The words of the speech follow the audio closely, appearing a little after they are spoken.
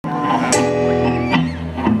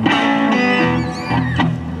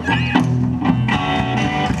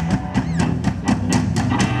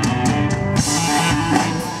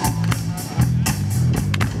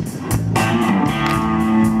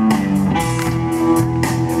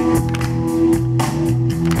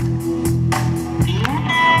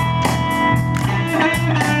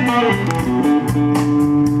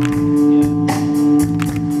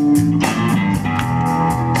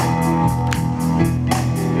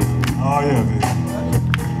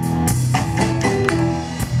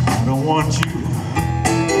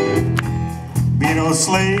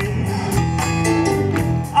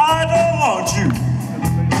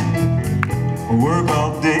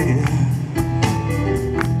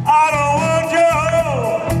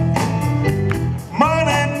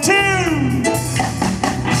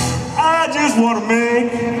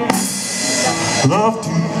love to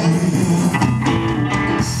you.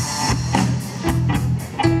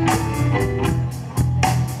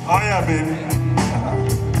 Oh yeah, baby.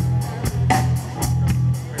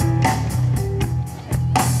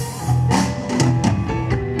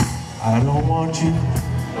 I don't want you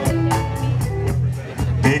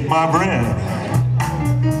bake my bread.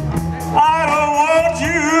 I don't want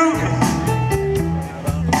you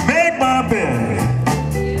make my bed.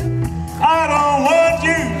 I don't want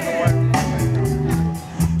you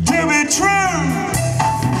to be true.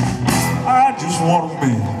 I just want to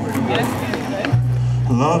be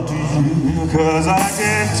love to you, 'cause I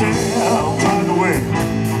can tell by the way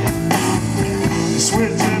you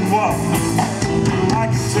switch and walk. I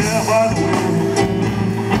can tell by the way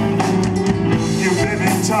you baby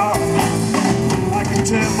talk. I can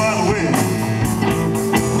tell by the way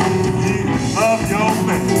you love your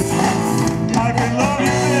man. I can love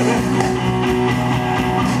you, baby.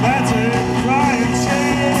 That's it, cry and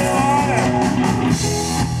share.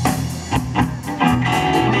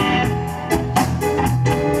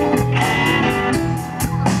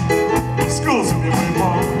 Schools of you, baby,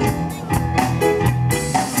 Mom.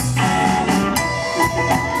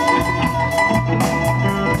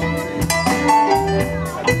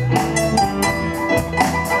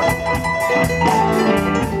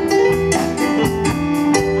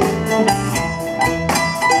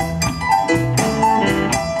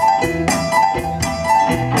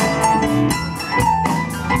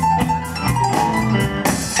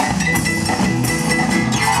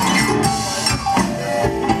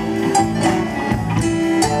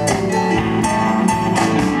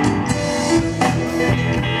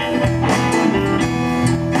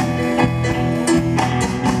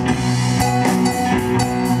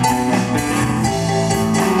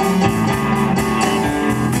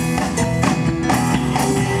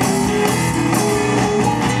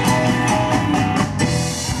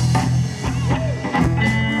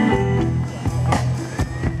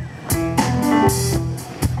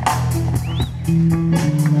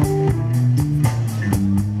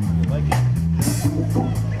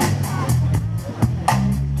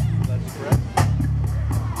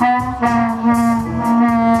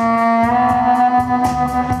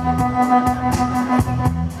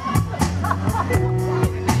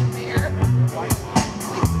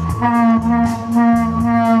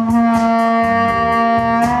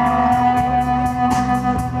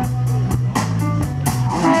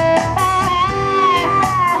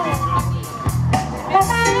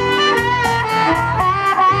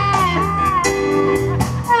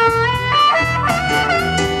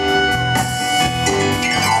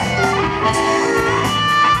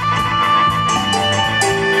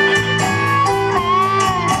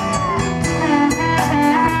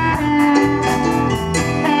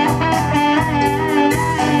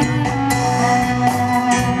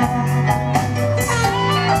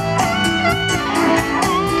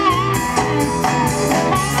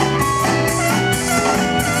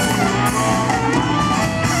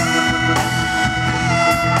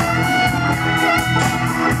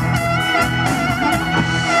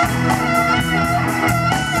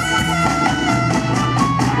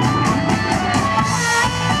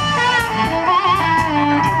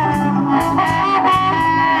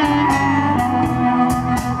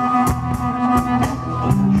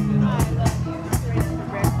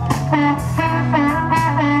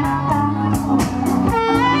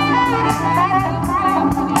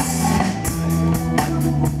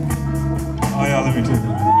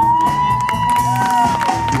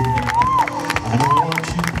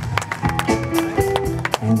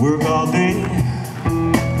 Work all day.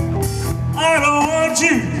 I don't want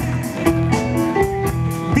you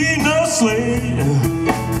be no slave.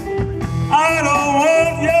 I don't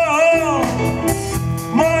want your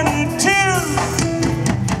money too.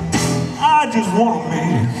 I just want to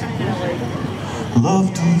make love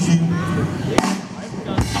to you.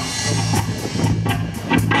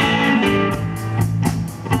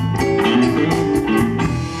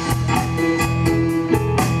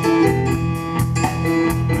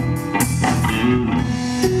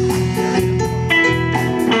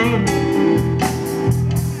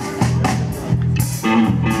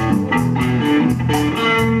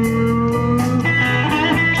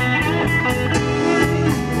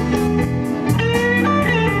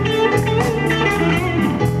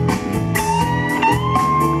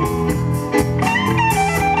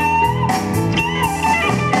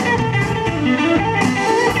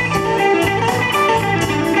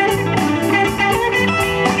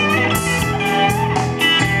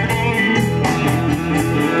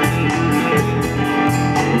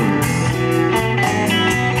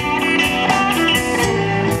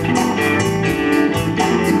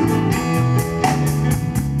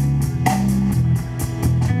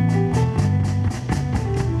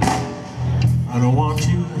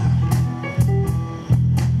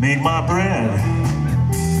 my bread.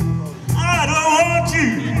 I don't want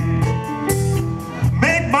you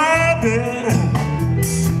make my bed.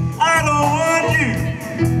 I don't want you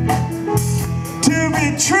to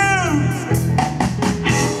be true.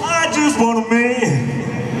 I just want to make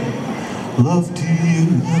love to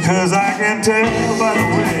you. 'Cause I can tell by the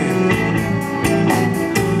way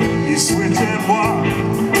you switch and walk.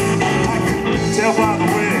 I can tell by the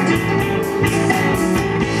way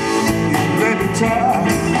you let me try.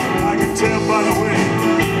 I can tell by the way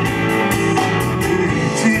you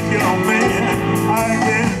treat your man. I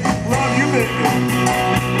can love you, baby.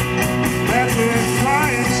 That's it, try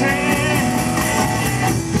and change.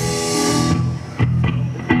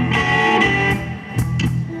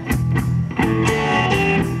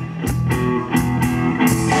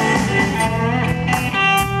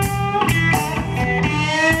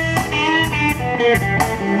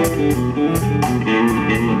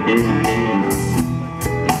 Thank you.